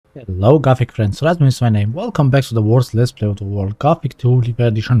Hello Gothic friends, Rasmus is my name. Welcome back to the worst let's play of the world, Gothic 2 Libre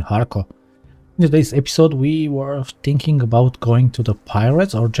Edition Hardcore. In today's episode we were thinking about going to the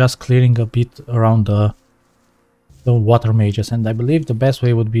pirates or just clearing a bit around the water mages, and I believe the best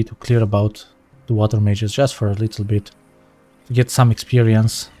way would be to clear about the water mages just for a little bit, to get some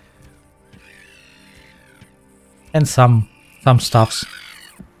experience and some stuffs.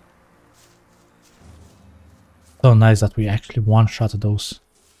 So nice that we actually one-shot those.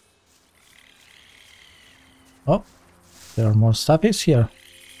 Oh, there are more stuffies here.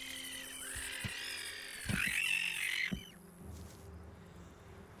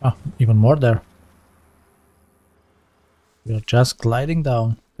 Oh, even more there. We are just gliding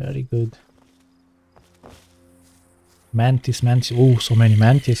down. Very good. Mantis. Oh, so many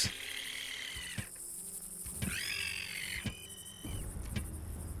mantis.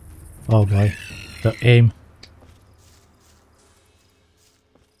 Oh boy, the aim.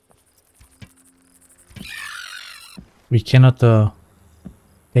 We cannot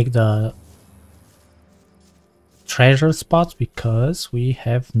take the treasure spots because we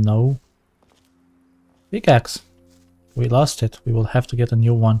have no pickaxe. We lost it. We will have to get a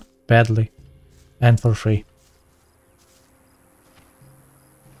new one badly and for free.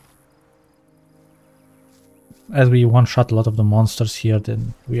 As we one-shot a lot of the monsters here,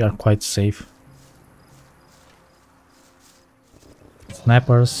 then we are quite safe.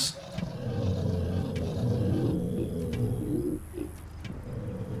 Snappers.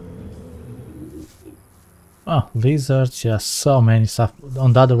 Oh, lizards, yeah, so many stuff.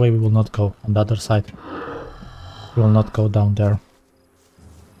 On the other way we will not go, on the other side. We will not go down there.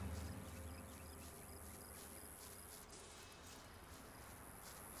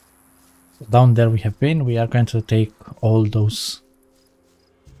 So down there we have been, we are going to take all those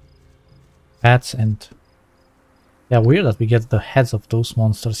hats and... Yeah, weird that we get the heads of those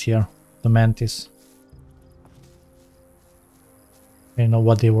monsters here, the mantis. I don't know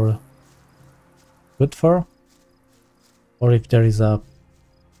what they were good for. Or if there is a...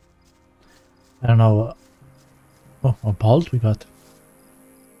 I don't know... Oh, a bolt we got.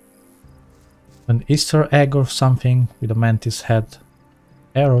 An Easter egg or something with a mantis head.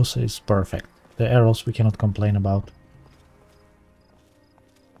 Arrows is perfect. The arrows we cannot complain about.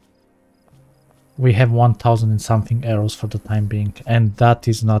 We have 1000 and something arrows for the time being, and that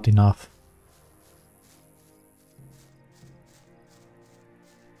is not enough.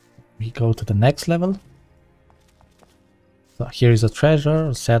 We go to the next level. So here is a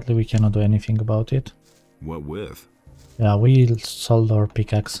treasure. Sadly, we cannot do anything about it. What with? Yeah, we sold our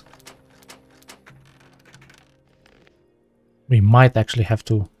pickaxe. We might actually have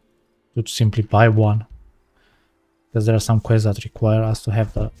to simply buy one, because there are some quests that require us to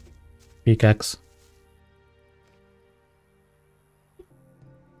have the pickaxe.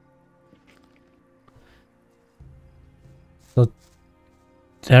 So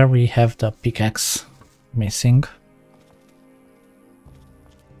there we have the pickaxe missing.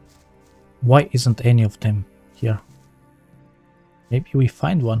 Why isn't any of them here? Maybe we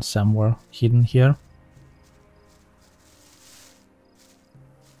find one somewhere hidden here.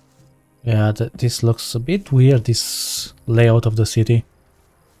 Yeah, this looks a bit weird, this layout of the city.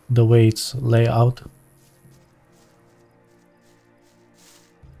 The way it's laid out.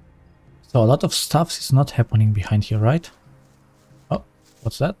 So a lot of stuff is not happening behind here, right? Oh,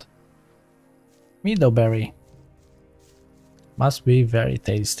 what's that? Meadowberry. Must be very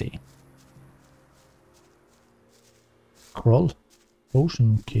tasty. Scroll.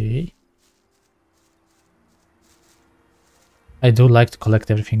 Potion, okay. I do like to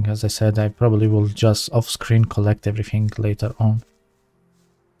collect everything, as I said. I probably will just off-screen collect everything later on.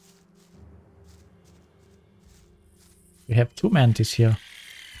 We have two mantis here.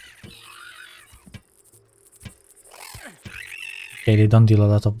 Okay, they don't deal a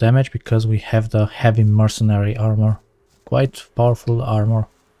lot of damage because we have the heavy mercenary armor. Quite powerful armor.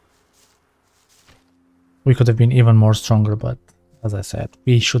 We could have been even more stronger, but as I said,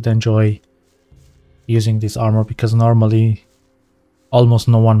 we should enjoy using this armor because normally almost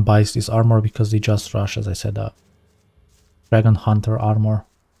no one buys this armor because they just rush, as I said, Dragon Hunter armor.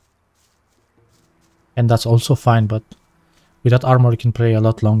 And that's also fine, but with that armor you can play a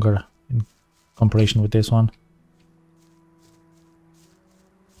lot longer in comparison with this one.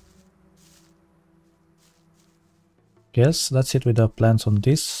 Yes, that's it with the plants on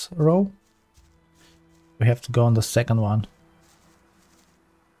this row. We have to go on the second one.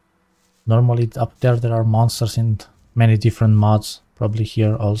 Normally up there are monsters in many different mods. Probably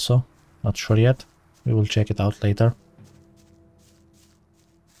here also. Not sure yet. We will check it out later.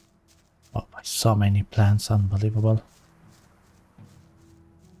 Oh, so many plants, unbelievable.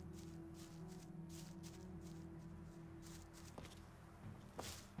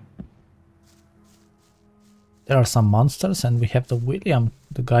 There are some monsters, and we have the William,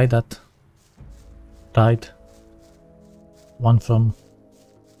 the guy that died. One from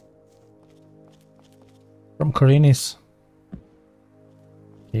Korinis.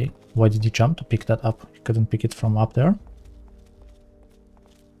 Okay, why did you jump to pick that up? You couldn't pick it from up there.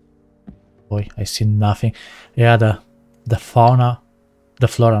 Boy, I see nothing. Yeah, the fauna, the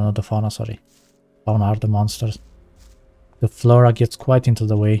flora, not the fauna, sorry. Fauna are the monsters. The flora gets quite into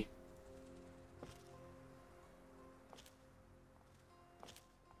the way.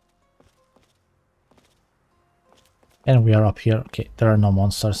 And we are up here. Okay, there are no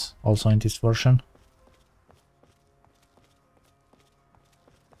monsters also in this version.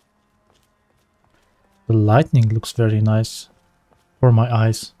 The lightning looks very nice for my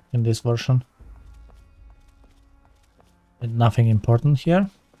eyes in this version. And nothing important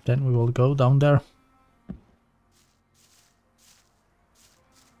here. Then we will go down there.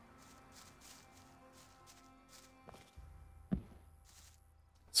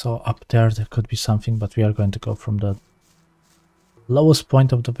 So up there could be something, but we are going to go from the lowest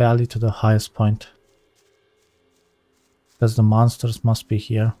point of the valley to the highest point. Because the monsters must be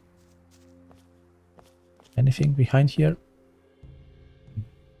here. Anything behind here?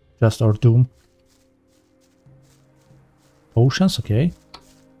 Just our doom. Potions, okay.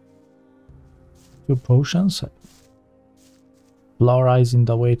 2 potions. Laura is in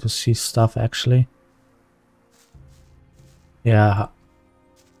the way to see stuff actually. Yeah.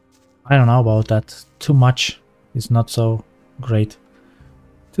 I don't know about that. Too much is not so great.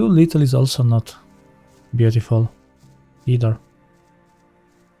 Too little is also not beautiful either.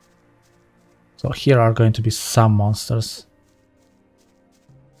 So here are going to be some monsters.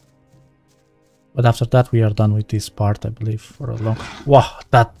 But after that we are done with this part, I believe, for a long... Wow,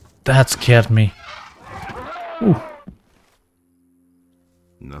 that scared me. Ooh.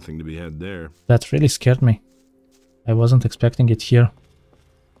 Nothing to be had there. That really scared me. I wasn't expecting it here.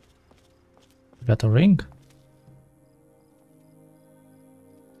 Got a ring.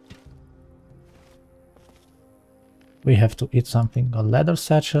 We have to eat something. A leather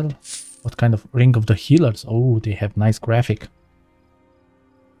satchel. What kind of ring of the healers? Oh, they have nice graphic.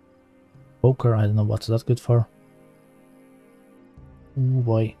 Poker, I don't know what's that good for. Oh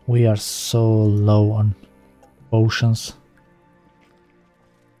boy, we are so low on potions.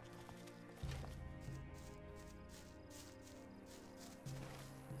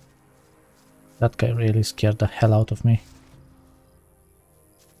 That guy really scared the hell out of me.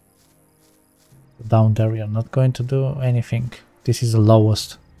 Down there we are not going to do anything. This is the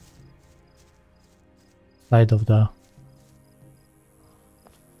lowest side of the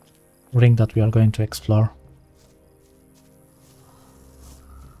ring that we are going to explore.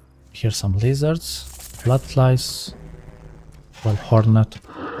 Here's some lizards, bloodflies, well, hornet,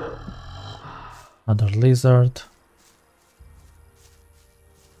 another lizard.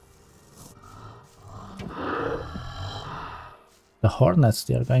 The hornets,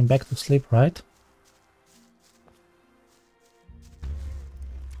 they are going back to sleep, right?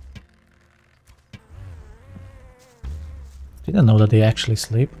 Didn't know that they actually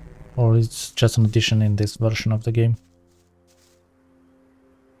sleep, or it's just an addition in this version of the game.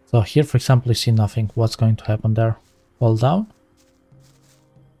 So here, for example, you see nothing. What's going to happen there? Fall down?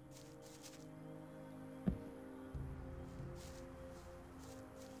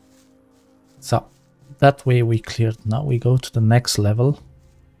 So that way we cleared. Now we go to the next level.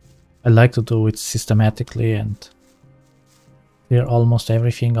 I like to do it systematically and clear almost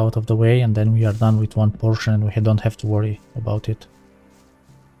everything out of the way, and then we are done with one portion and we don't have to worry about it.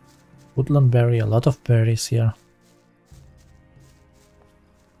 Woodland berry, a lot of berries here.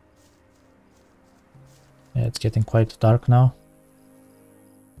 Yeah, it's getting quite dark now.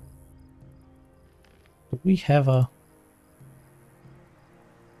 Do we have a...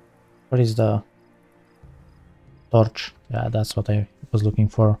 What is the torch? Yeah, that's what I was looking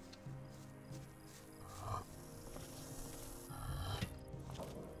for.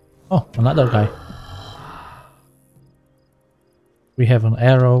 Oh, another guy. We have an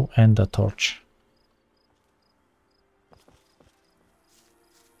arrow and a torch.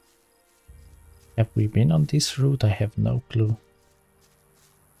 Have we been on this route? I have no clue.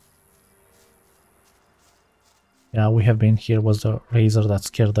 Yeah, we have been. Here was the razor that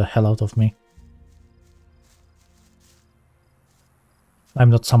scared the hell out of me. I'm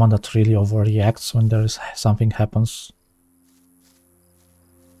not someone that really overreacts when there is something happens.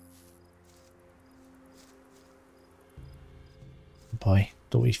 Boy,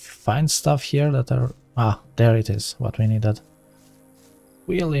 do we find stuff here that are... Ah, there it is, what we needed.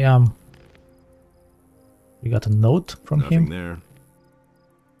 William. We got a note from Nothing him. there.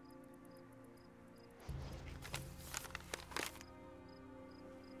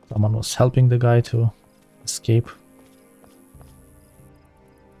 Someone was helping the guy to escape.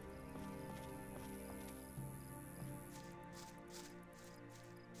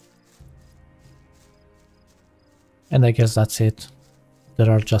 And I guess that's it. There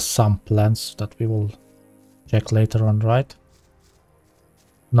are just some plants that we will check later on, right?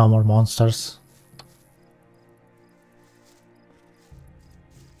 No more monsters.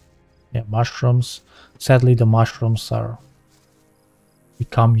 Yeah, mushrooms. Sadly, the mushrooms are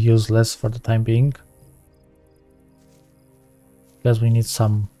become useless for the time being. Because we need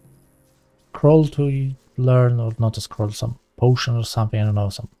some scroll to learn, or not a scroll, some potion or something, I don't know,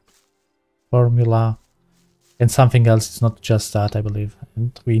 some formula. And something else, it's not just that, I believe.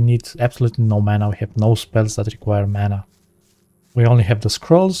 And we need absolutely no mana, we have no spells that require mana. We only have the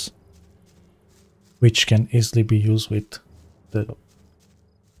scrolls, which can easily be used with the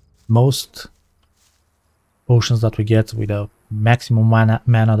most potions that we get, with a maximum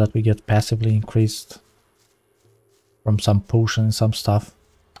mana that we get passively increased from some potion, some stuff.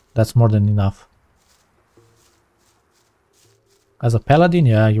 That's more than enough. As a paladin,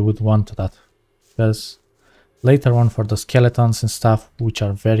 yeah, you would want that. Because later on for the skeletons and stuff, which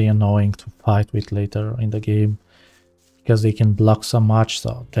are very annoying to fight with later in the game, because they can block so much,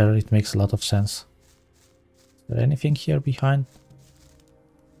 so there it makes a lot of sense. Is there anything here behind?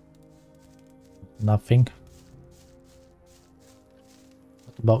 Nothing.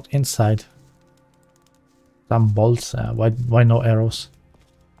 What about inside? Some bolts, why no arrows?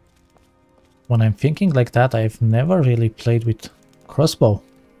 When I'm thinking like that, I've never really played with crossbow.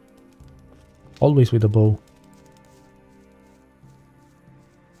 Always with a bow.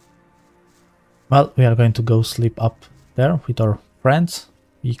 Well, we are going to go sleep up there with our friends.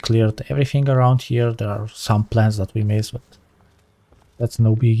 We cleared everything around here. There are some plants that we missed, but that's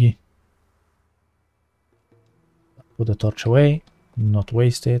no biggie. Put the torch away, not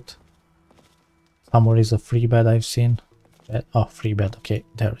waste it. Somewhere is a free bed I've seen. Oh, free bed, okay,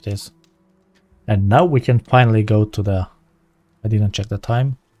 there it is. And now we can finally go to the... I didn't check the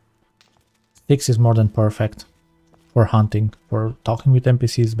time. 6 is more than perfect for hunting. For talking with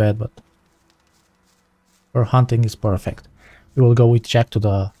NPC is bad, but for hunting is perfect. We will go with Jack to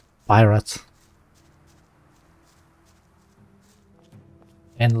the pirates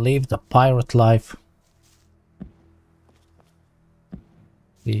and live the pirate life.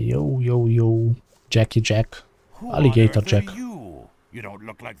 Yo, yo, yo. Jackie Jack. Alligator Jack. You don't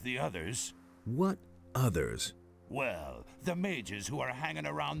look like the others. What others? Well, the mages who are hanging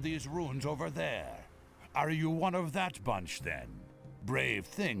around these ruins over there. Are you one of that bunch then? Brave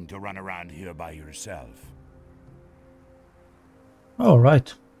thing to run around here by yourself.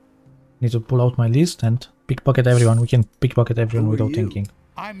 Alright. Need to pull out my list and pickpocket everyone. We can pickpocket everyone without thinking.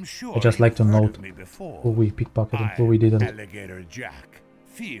 I'm sure I just like to note who we pickpocketed and who we didn't. Alligator Jack,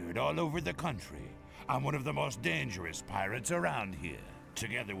 feared all over the country. I'm one of the most dangerous pirates around here.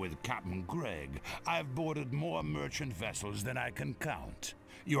 Together with Captain Greg, I've boarded more merchant vessels than I can count.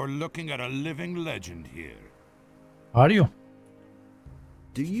 You're looking at a living legend here. Are you?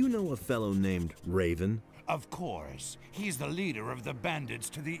 Do you know a fellow named Raven? Of course. He's the leader of the bandits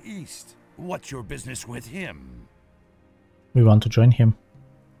to the east. What's your business with him? We want to join him.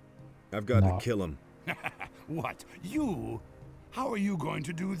 I've got to kill him. What? You? How are you going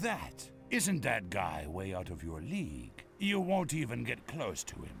to do that? Isn't that guy way out of your league? You won't even get close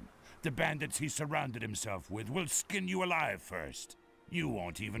to him. The bandits he surrounded himself with will skin you alive first. You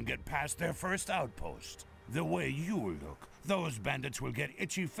won't even get past their first outpost. The way you look, those bandits will get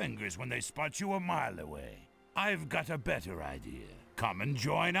itchy fingers when they spot you a mile away. I've got a better idea. Come and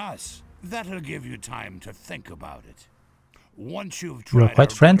join us. That'll give you time to think about it. Once you've tried, you're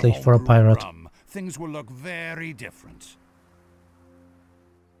quite friendly for a pirate. Things will look very different.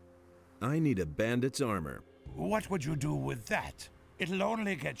 I need a bandit's armor. What would you do with that? It'll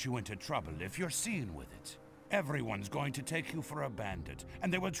only get you into trouble if you're seen with it. Everyone's going to take you for a bandit,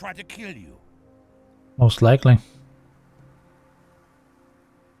 and they will try to kill you. Most likely.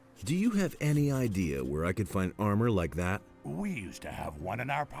 Do you have any idea where I could find armor like that? We used to have one in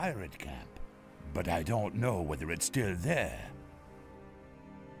our pirate camp, but I don't know whether it's still there.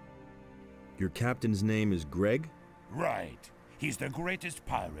 Your captain's name is Greg? Right. He's the greatest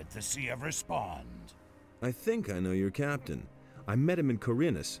pirate the sea ever spawned. I think I know your captain. I met him in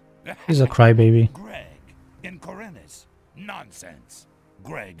Corinus. He's a crybaby. Greg, in Corinus? Nonsense.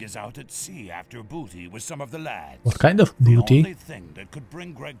 Greg is out at sea after booty with some of the lads. What kind of The booty? only thing that could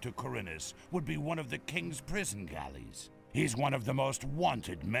bring Greg to Corinus would be one of the king's prison galleys. He's one of the most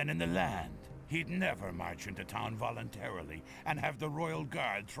wanted men in the land. He'd never march into town voluntarily and have the royal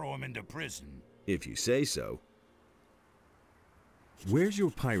guard throw him into prison. If you say so. Where's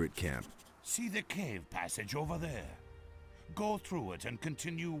your pirate camp? See the cave passage over there? Go through it and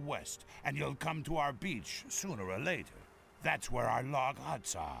continue west, and you'll come to our beach sooner or later. That's where our log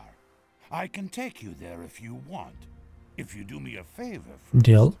huts are. I can take you there if you want. If you do me a favor first.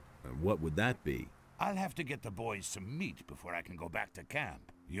 Deal. And what would that be? I'll have to get the boys some meat before I can go back to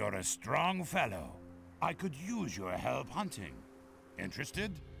camp. You're a strong fellow. I could use your help hunting.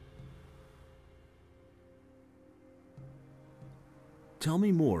 Interested? Tell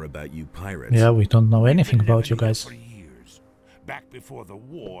me more about you pirates. Yeah, we don't know anything We've been about you living here guys. for years. Back before the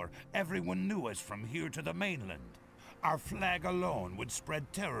war, everyone knew us from here to the mainland. Our flag alone would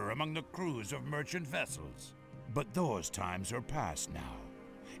spread terror among the crews of merchant vessels. But those times are past now.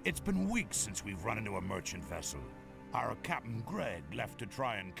 It's been weeks since we've run into a merchant vessel. Our Captain Greg left to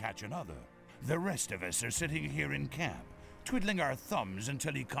try and catch another. The rest of us are sitting here in camp, twiddling our thumbs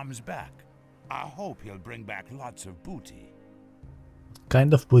until he comes back. I hope he'll bring back lots of booty.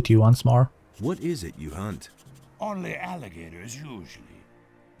 Kind of booty once more. What is it you hunt? Only alligators usually,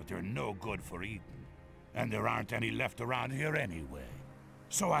 but they're no good for eating. And there aren't any left around here anyway.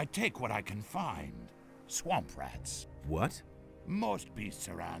 So I take what I can find. Swamp rats. What? Most beasts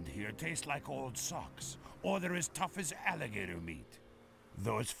around here taste like old socks, or they're as tough as alligator meat.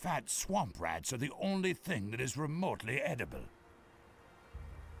 Those fat swamp rats are the only thing that is remotely edible.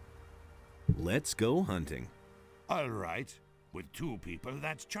 Let's go hunting. All right. With 2 people,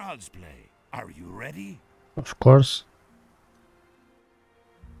 that's child's play. Are you ready? Of course.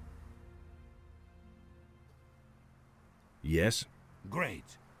 Yes. Great.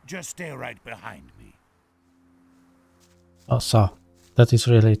 Just stay right behind me. Oh, so that is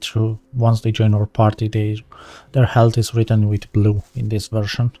really true. Once they join our party, their health is written with blue in this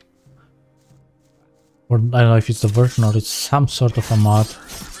version. Or I don't know if it's the version or it's some sort of a mod.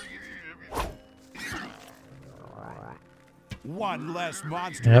 One less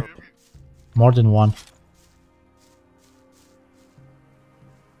monster. Yep. More than one.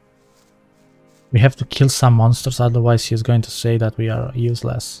 We have to kill some monsters, otherwise he's going to say that we are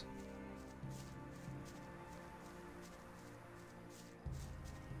useless.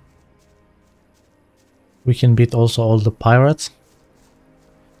 We can beat also all the pirates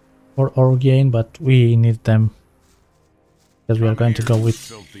for our gain, but we need them, because we are going to go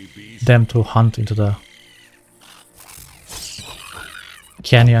with them to hunt into the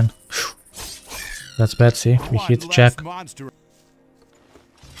canyon. That's bad, see? We hit Jack.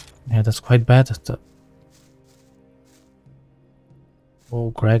 Yeah, that's quite bad. Oh,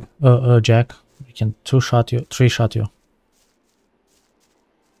 Greg. Jack. We can 2-shot you, 3-shot you.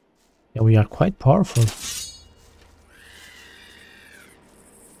 Yeah, we are quite powerful.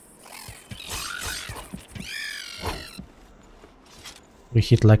 We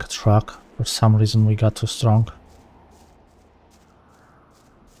hit like a truck. For some reason we got too strong.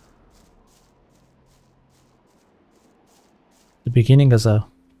 The beginning as a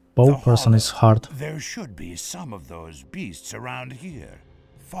bow person is hard. There should be some of those beasts around here.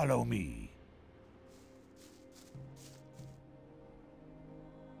 Follow me.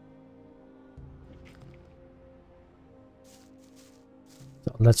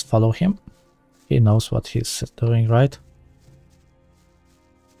 So let's follow him. He knows what he's doing, right?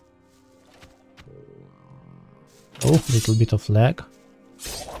 Oh, little bit of lag.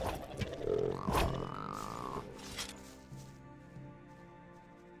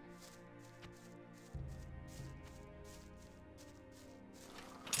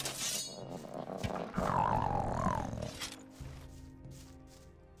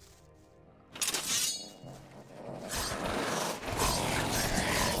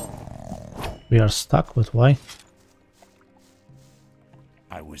 We are stuck, but why?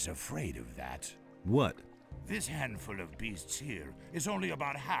 I was afraid of that. What? This handful of beasts here is only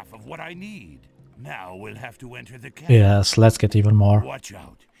about half of what I need. Now we'll have to enter the canyon. Yes, let's get even more. Watch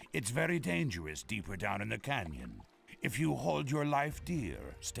out. It's very dangerous deeper down in the canyon. If you hold your life dear,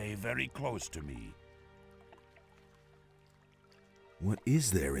 stay very close to me. What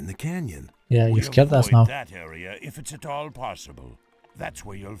is there in the canyon? Yeah, you scared us now. That area if it's at all possible. That's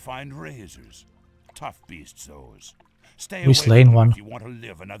where you'll find razors. Tough beasts, those. Stay away slain from them one. if you want to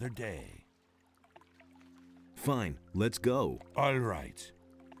live another day. Fine, let's go. All right.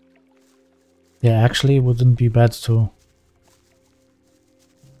 Yeah, actually it wouldn't be bad to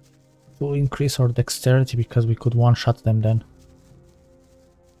increase our dexterity, because we could one-shot them then.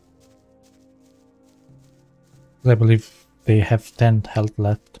 I believe they have 10 health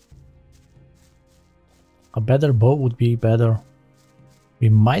left. A better bow would be better. We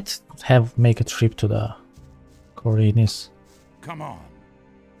might make a trip to the Corinis. Come on.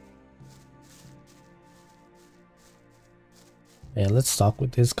 Yeah, let's talk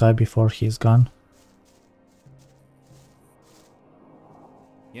with this guy before he's gone.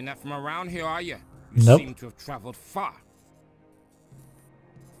 You're not from around here, are you? You Nope. seem to have traveled far.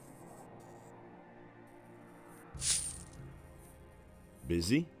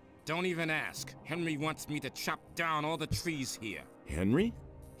 Busy? Don't even ask. Henry wants me to chop down all the trees here. Henry?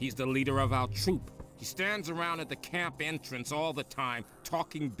 He's the leader of our troop. He stands around at the camp entrance all the time,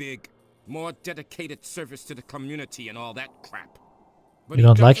 talking big. More dedicated service to the community and all that crap. But You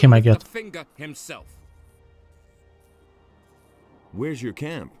don't like him, I lift get. a finger himself. Where's your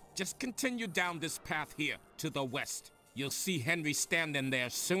camp? Just continue down this path here, to the west. You'll see Henry standing there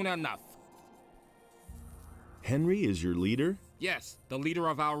soon enough. Henry is your leader? Yes, the leader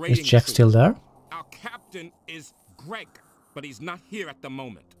of our Is raiding Jack troop. still there? Our captain is Greg, but he's not here at the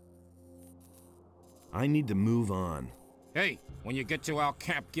moment. I need to move on. Hey, when you get to our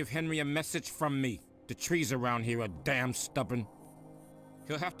camp, give Henry a message from me. The trees around here are damn stubborn.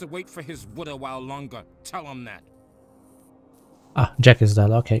 He'll have to wait for his wood a while longer. Tell him that. Ah, Jack is dead.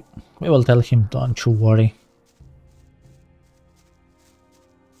 Okay. We will tell him, don't you worry.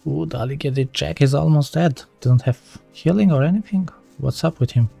 Ooh, the alligator Jack is almost dead. Doesn't have healing or anything. What's up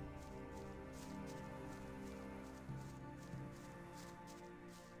with him?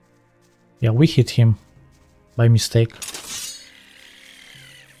 Yeah, we hit him by mistake.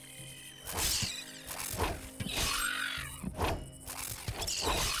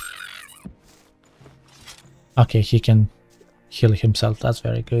 Okay, he can heal himself. That's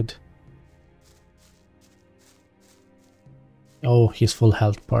very good. Oh, he's full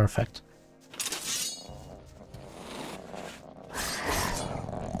health. Perfect.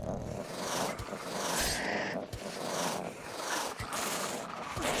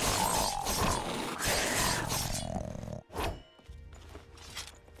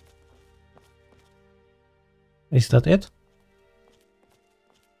 Is that it?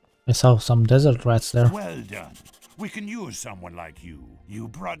 I saw some desert rats there. Well done. We can use someone like you. You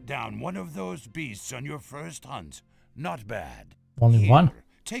brought down one of those beasts on your first hunt. Not bad. Only Here, one?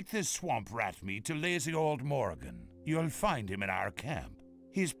 Take this swamp rat meat to lazy old Morgan. You'll find him in our camp.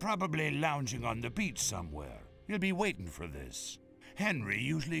 He's probably lounging on the beach somewhere. He'll be waiting for this. Henry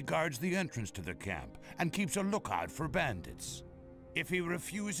usually guards the entrance to the camp and keeps a lookout for bandits. If he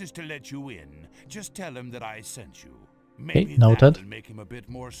refuses to let you in, just tell him that I sent you. Maybe noted. that'll make him a bit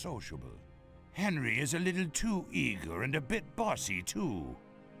more sociable. Henry is a little too eager and a bit bossy too.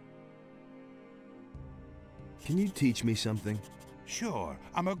 Can you teach me something? Sure,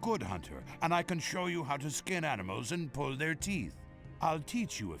 I'm a good hunter, and I can show you how to skin animals and pull their teeth. I'll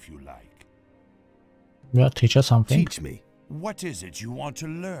teach you if you like. Yeah, teach us something. Teach me. What is it you want to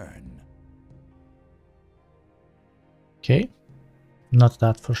learn? Okay. Not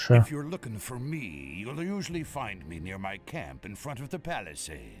that for sure. If you're looking for me, you'll usually find me near my camp in front of the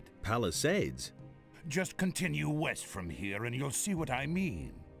palisade. Palisades? Just continue west from here and you'll see what I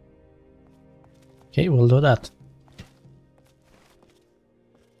mean. Okay, we'll do that.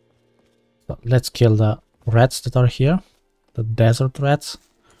 So let's kill the rats that are here. The desert rats.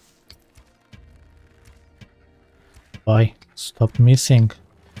 Boy, stop missing.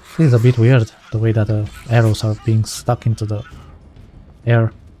 This is a bit weird, the way that the arrows are being stuck into the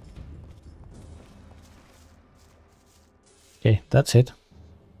air. Okay, that's it.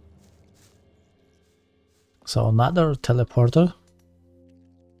 So another teleporter.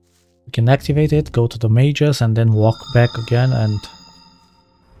 We can activate it, go to the mages, and then walk back again and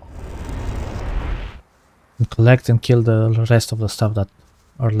collect and kill the rest of the stuff that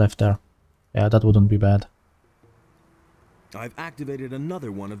are left there. Yeah, that wouldn't be bad. I've activated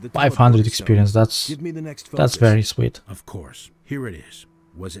another one of the 500 teleporter experience, stones. Give me the next focus. that's very sweet. Of course. Here it is.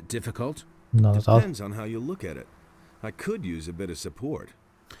 Was it difficult? Not at all. Depends on how you look at it. I could use a bit of support.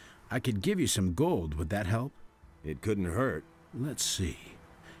 I could give you some gold. Would that help? It couldn't hurt. Let's see.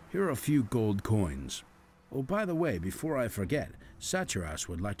 Here are a few gold coins. Oh, by the way, before I forget, Satyras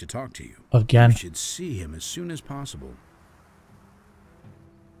would like to talk to you. Again. You should see him as soon as possible.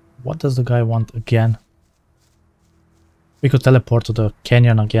 What does the guy want again? We could teleport to the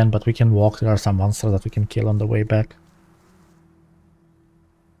canyon again, but we can walk. There are some monsters that we can kill on the way back.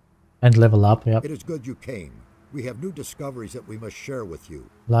 And level up, yep. It is good you came. We have new discoveries that we must share with you.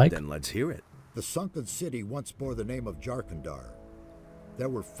 Like? Then let's hear it. The sunken city once bore the name of Jharkendar. There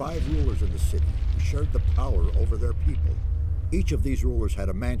were 5 rulers in the city who shared the power over their people. Each of these rulers had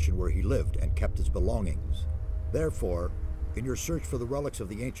a mansion where he lived and kept his belongings. Therefore, in your search for the relics of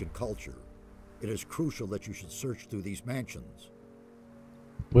the ancient culture, it is crucial that you should search through these mansions.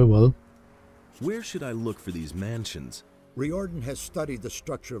 We will. Where should I look for these mansions? Riordan has studied the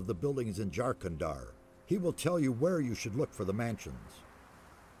structure of the buildings in Jharkendar. He will tell you where you should look for the mansions.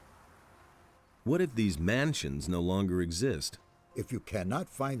 What if these mansions no longer exist? If you cannot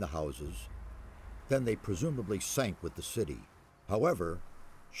find the houses, then they presumably sank with the city. However,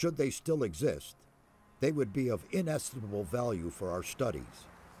 should they still exist, they would be of inestimable value for our studies.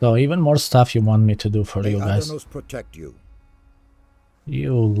 So even more stuff you want me to do for you guys. May Adanos protect you.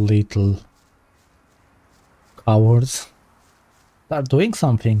 You little cowards. Start doing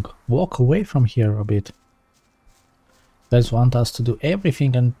something. Walk away from here a bit. You guys want us to do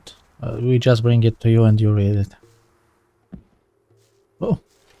everything and we just bring it to you and you read it. Oh,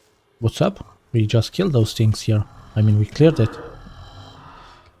 what's up? We just killed those things here. I mean, we cleared it.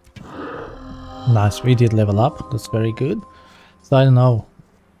 Nice, we did level up. That's very good. So I don't know.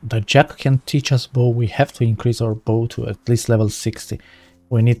 The Jack can teach us bow. We have to increase our bow to at least level 60.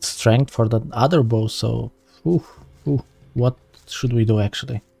 We need strength for the other bow, so... what should we do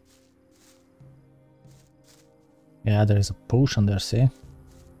actually? Yeah, there is a potion there, see?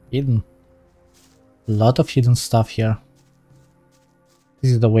 Hidden. A lot of hidden stuff here.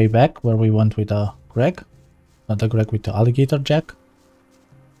 This is the way back where we went with Greg. Not the Greg, with the alligator Jack.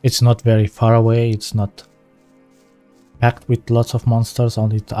 It's not very far away, it's not packed with lots of monsters,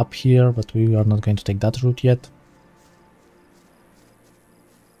 only it's up here, but we are not going to take that route yet.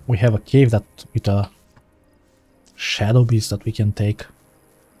 We have a cave that with a shadow beast that we can take.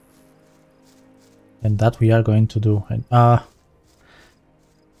 And that we are going to do. And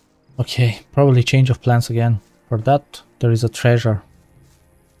okay, probably change of plans again. For that, there is a treasure.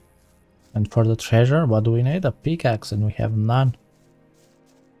 And for the treasure, what do we need? A pickaxe, and we have none.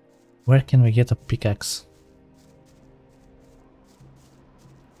 Where can we get a pickaxe?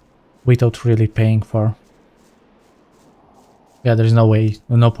 Without really paying for... Yeah, there is no way,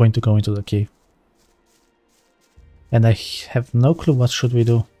 no point to go into the cave. And I have no clue what should we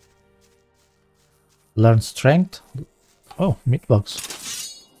do. Learn strength. Oh, meat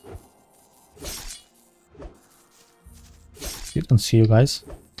bugs. Didn't see you guys.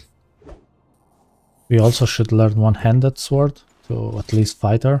 We also should learn one-handed sword to at least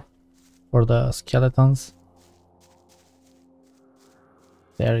fighter for the skeletons.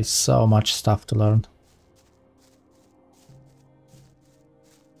 There is so much stuff to learn.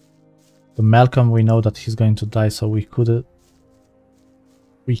 The Malcolm, we know that he's going to die, so we could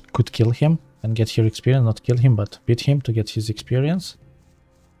kill him and get here experience. Not kill him, but beat him to get his experience.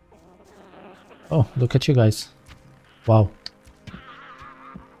 Oh, look at you guys. Wow.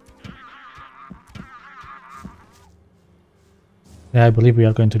 Yeah, I believe we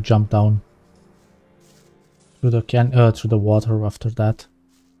are going to jump down through the through the water after that.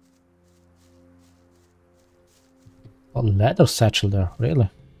 A leather satchel there, really?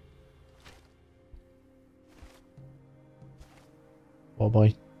 Oh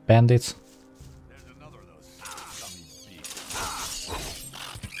boy, bandits. There's another of those scummy beasts.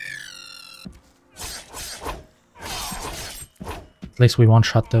 At least we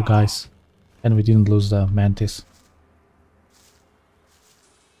one-shot the guys, and we didn't lose the mantis.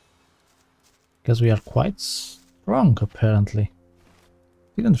 Because we are quite strong, apparently.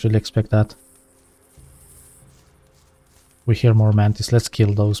 Didn't really expect that. We hear more mantis. Let's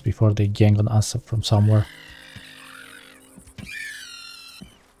kill those before they gang on us from somewhere.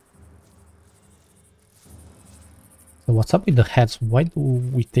 So what's up with the heads? Why do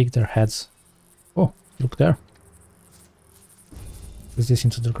we take their heads? Oh, look there. Is this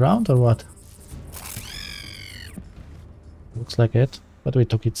into the ground or what? Looks like it, but we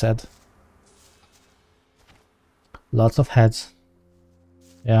took its head. Lots of heads.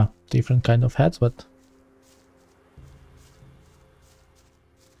 Yeah, different kind of heads, but...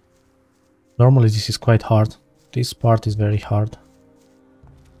 Normally this is quite hard. This part is very hard.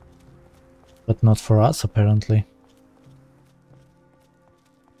 But not for us, apparently.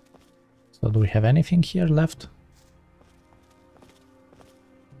 So do we have anything here left?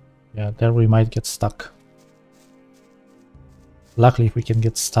 Yeah, there we might get stuck. Luckily, if we can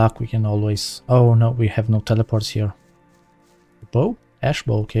get stuck, we can always... Oh no, we have no teleports here. Bow? Ash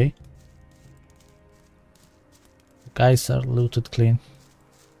bow, okay. The guys are looted clean.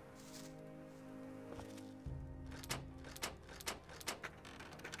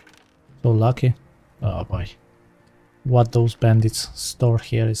 So lucky. Oh boy. What those bandits store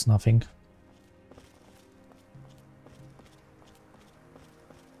here is nothing.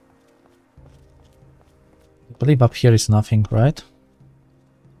 I believe up here is nothing, right?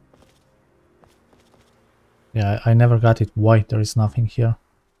 Yeah, I never got it why there is nothing here.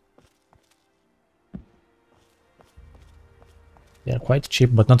 They are quite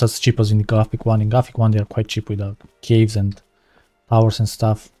cheap, but not as cheap as in the Gothic one. In Gothic one they are quite cheap without caves and towers and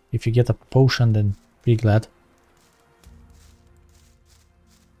stuff. If you get a potion, then Be glad.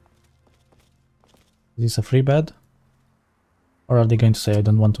 Is this a free bed? Or are they going to say I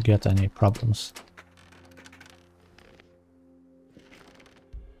don't want to get any problems?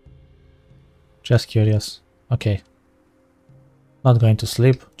 Just curious. Okay. Not going to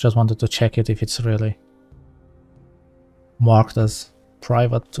sleep, just wanted to check it if it's really marked as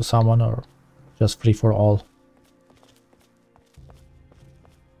private to someone or just free for all.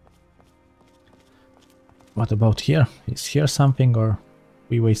 What about here? Is here something or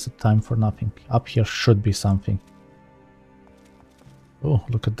we wasted time for nothing? Up here should be something. Oh,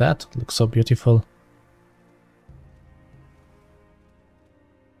 look at that. Looks so beautiful.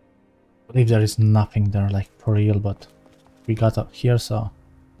 I believe there is nothing there, like for real, but we got up here, so...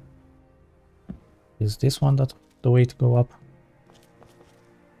 Is this one that the way to go up?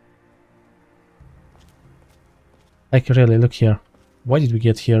 Like really, look here. Why did we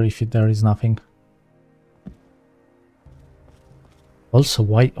get here if there is nothing? Also,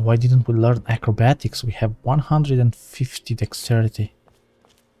 why didn't we learn acrobatics? We have 150 dexterity.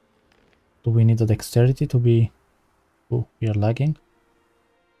 Do we need the dexterity to be... Oh, we are lagging.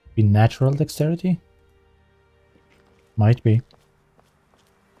 Be natural dexterity? Might be.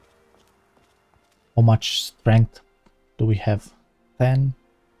 How much strength do we have? 10?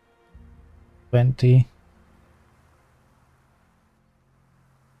 20?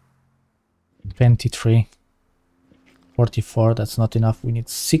 23? 44, that's not enough. We need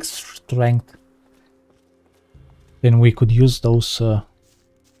 6 strength. Then we could use those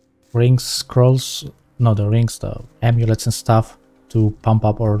rings, scrolls, no, the rings, the amulets and stuff to pump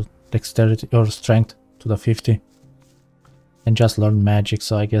up our dexterity or strength to the 50 and just learn magic,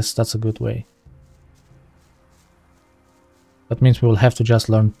 so I guess that's a good way. That means we will have to just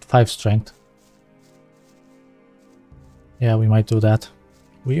learn 5 strength. Yeah, we might do that.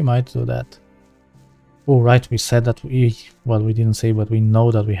 We might do that. Oh, right, we said that we... Well, we didn't say, but we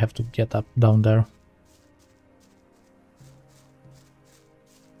know that we have to get up down there.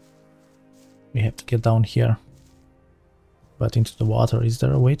 We have to get down here. But into the water. Is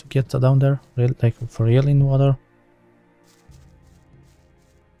there a way to get down there? Like, for real in water?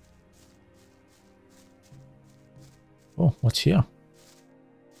 Oh, what's here?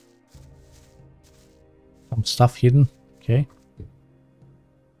 Some stuff hidden. Okay.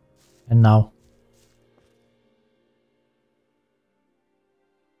 And now...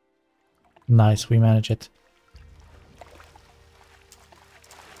 Nice, we manage it.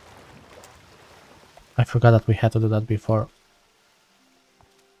 I forgot that we had to do that before.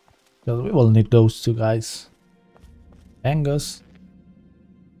 Because we will need those 2 guys. Angus.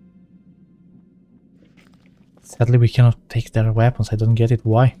 Sadly we cannot take their weapons, I don't get it,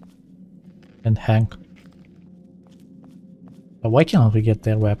 why? And Hank. But why cannot we get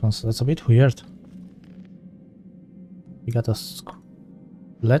their weapons? That's a bit weird. We got a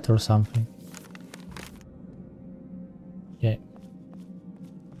letter or something. Yeah.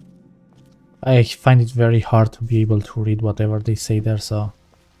 I find it very hard to be able to read whatever they say there, so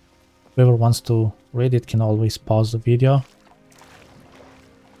whoever wants to read it can always pause the video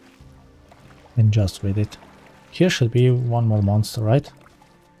and just read it. Here should be one more monster, right?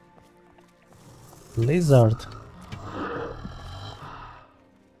 Lizard.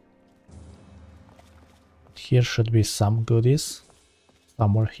 Here should be some goodies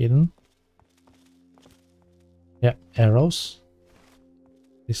somewhere hidden. Yeah, arrows.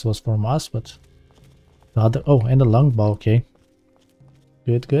 This was from us, but the other... Oh, and a longbow, okay.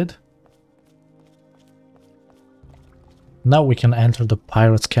 Good, good. Now we can enter the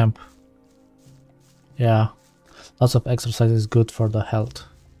pirates' camp. Yeah, lots of exercise is good for the health.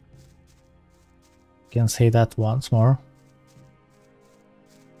 Can say that once more.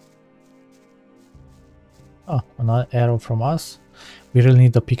 Oh, another arrow from us. We really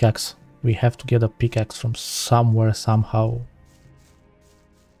need the pickaxe. We have to get a pickaxe from somewhere, somehow.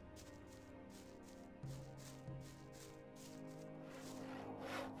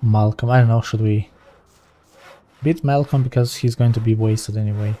 Malcolm, I don't know, should we beat Malcolm because he's going to be wasted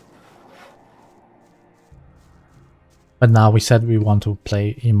anyway. But now we said we want to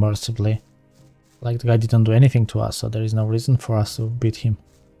play immersively. Like the guy didn't do anything to us, so there is no reason for us to beat him.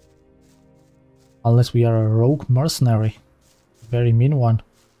 Unless we are a rogue mercenary. Very mean one.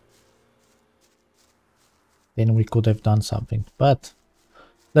 Then we could have done something. But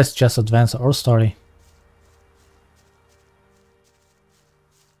let's just advance our story.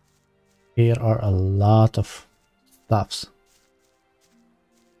 Here are a lot of stuffs.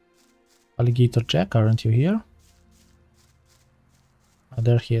 Alligator Jack, aren't you here? Oh,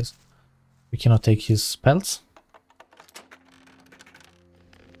 there he is. We cannot take his pelts.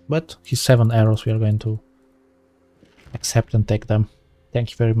 but his 7 arrows we are going to accept and take them.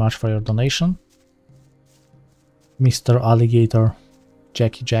 Thank you very much for your donation, Mr. Alligator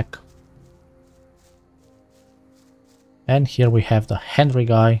Jackie Jack. And here we have the Henry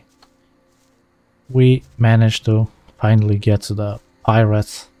guy. We managed to finally get to the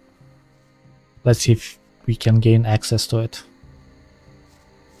pirates. Let's see if we can gain access to it.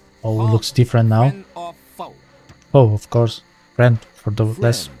 Oh, it looks different now. Oh, of course, friend for the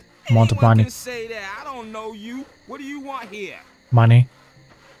less amount of money. Say that. I don't know you. What do you want here? Money.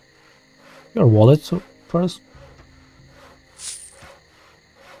 Your wallet first.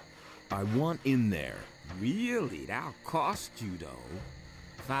 I want in there. Really? That'll cost you though.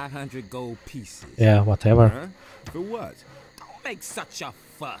 500 gold pieces. Yeah, whatever. Huh? For what? Don't make such a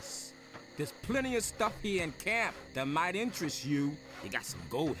fuss. There's plenty of stuff here in camp that might interest you. You got some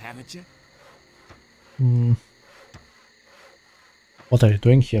gold, haven't you? What are you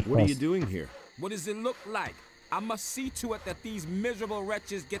doing here? What are you doing here? What does it look like? I must see to it that these miserable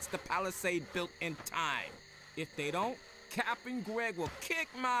wretches gets the palisade built in time. If they don't, Captain Greg will kick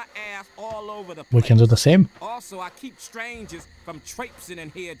my ass all over the place. We can do the same. Also, I keep strangers from traipsing in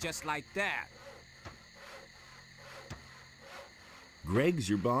here just like that. Greg's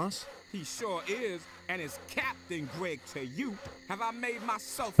your boss? He sure is, and is Captain Greg to you. Have I made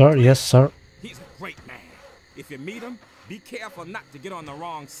myself Sir, clear? yes, sir. He's a great man. If you meet him, be careful not to get on the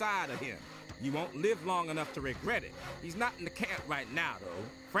wrong side of him. You won't live long enough to regret it. He's not in the camp right now, though.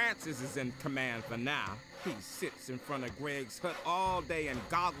 Francis is in command for now. He sits in front of Greg's hut all day and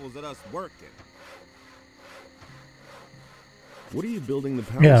goggles at us working. What are you building the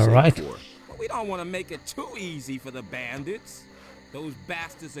palisade right. for? But we don't want to make it too easy for the bandits. Those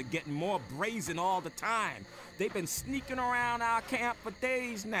bastards are getting more brazen all the time. They've been sneaking around our camp for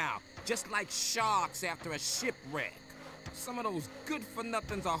days now, just like sharks after a shipwreck. Some of those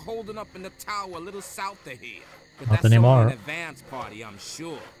good-for-nothings are holding up in the tower a little south of here. But Not that's anymore. only an advance party, I'm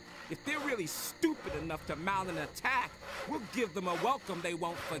sure. If they're really stupid enough to mount an attack, we'll give them a welcome they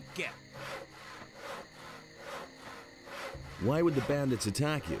won't forget. Why would the bandits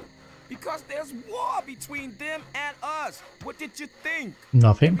attack you? Because there's war between them and us. What did you think?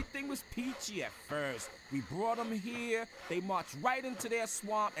 Nothing. Everything was peachy at first. We brought them here, they marched right into their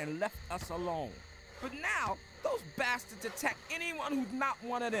swamp and left us alone. But now, those bastards attack anyone who's not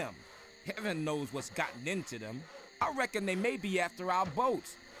one of them. Heaven knows what's gotten into them. I reckon they may be after our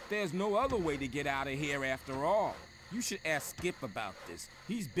boats. There's no other way to get out of here after all. You should ask Skip about this.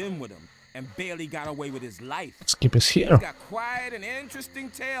 He's been with them and barely got away with his life. Skip is here. He's got quite an interesting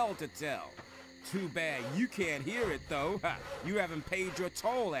tale to tell. Too bad you can't hear it, though. You haven't paid your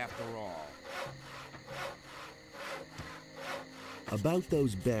toll after all. About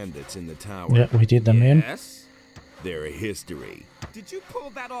those bandits in the tower. Yeah, we did them in. Yes? They're a history. Did you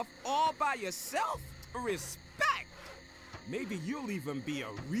pull that off all by yourself? Respect! Maybe you'll even be a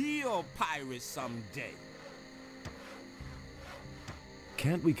real pirate someday.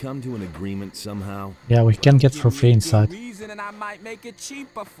 Can't we come to an agreement somehow? Yeah, we can get for Give me free a good inside. reason and I might make it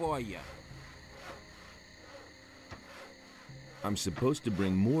cheaper for you. I'm supposed to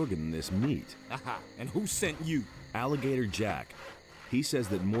bring Morgan this meat. Aha, and who sent you? Alligator Jack. He says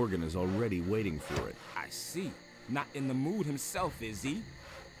that Morgan is already waiting for it. I see. Not in the mood himself, is he?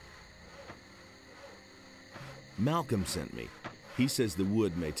 Malcolm sent me. He says the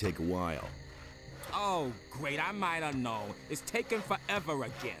wood may take a while. Oh, great, I might have known. It's taken forever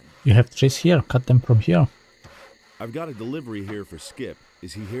again. You have trees here. Cut them from here. I've got a delivery here for Skip.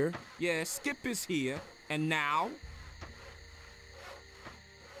 Is he here? Yeah, Skip is here. And now?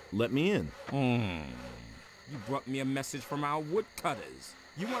 Let me in. You brought me a message from our woodcutters.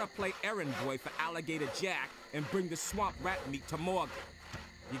 You want to play errand boy for Alligator Jack and bring the swamp rat meat to Morgan.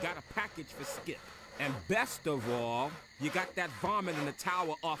 You got a package for Skip. And best of all, you got that varmint in the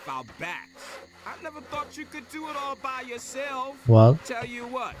tower off our backs. I never thought you could do it all by yourself. Well, Tell you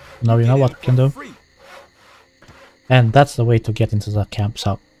what. now you know did what it we can for do. free. And that's the way to get into the camp.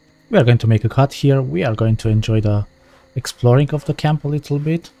 So we are going to make a cut here. We are going to enjoy the exploring of the camp a little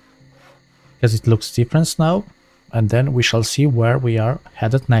bit, because it looks different now. And then we shall see where we are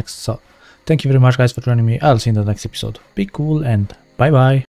headed next. So thank you very much guys for joining me. I'll see you in the next episode. Be cool and bye bye.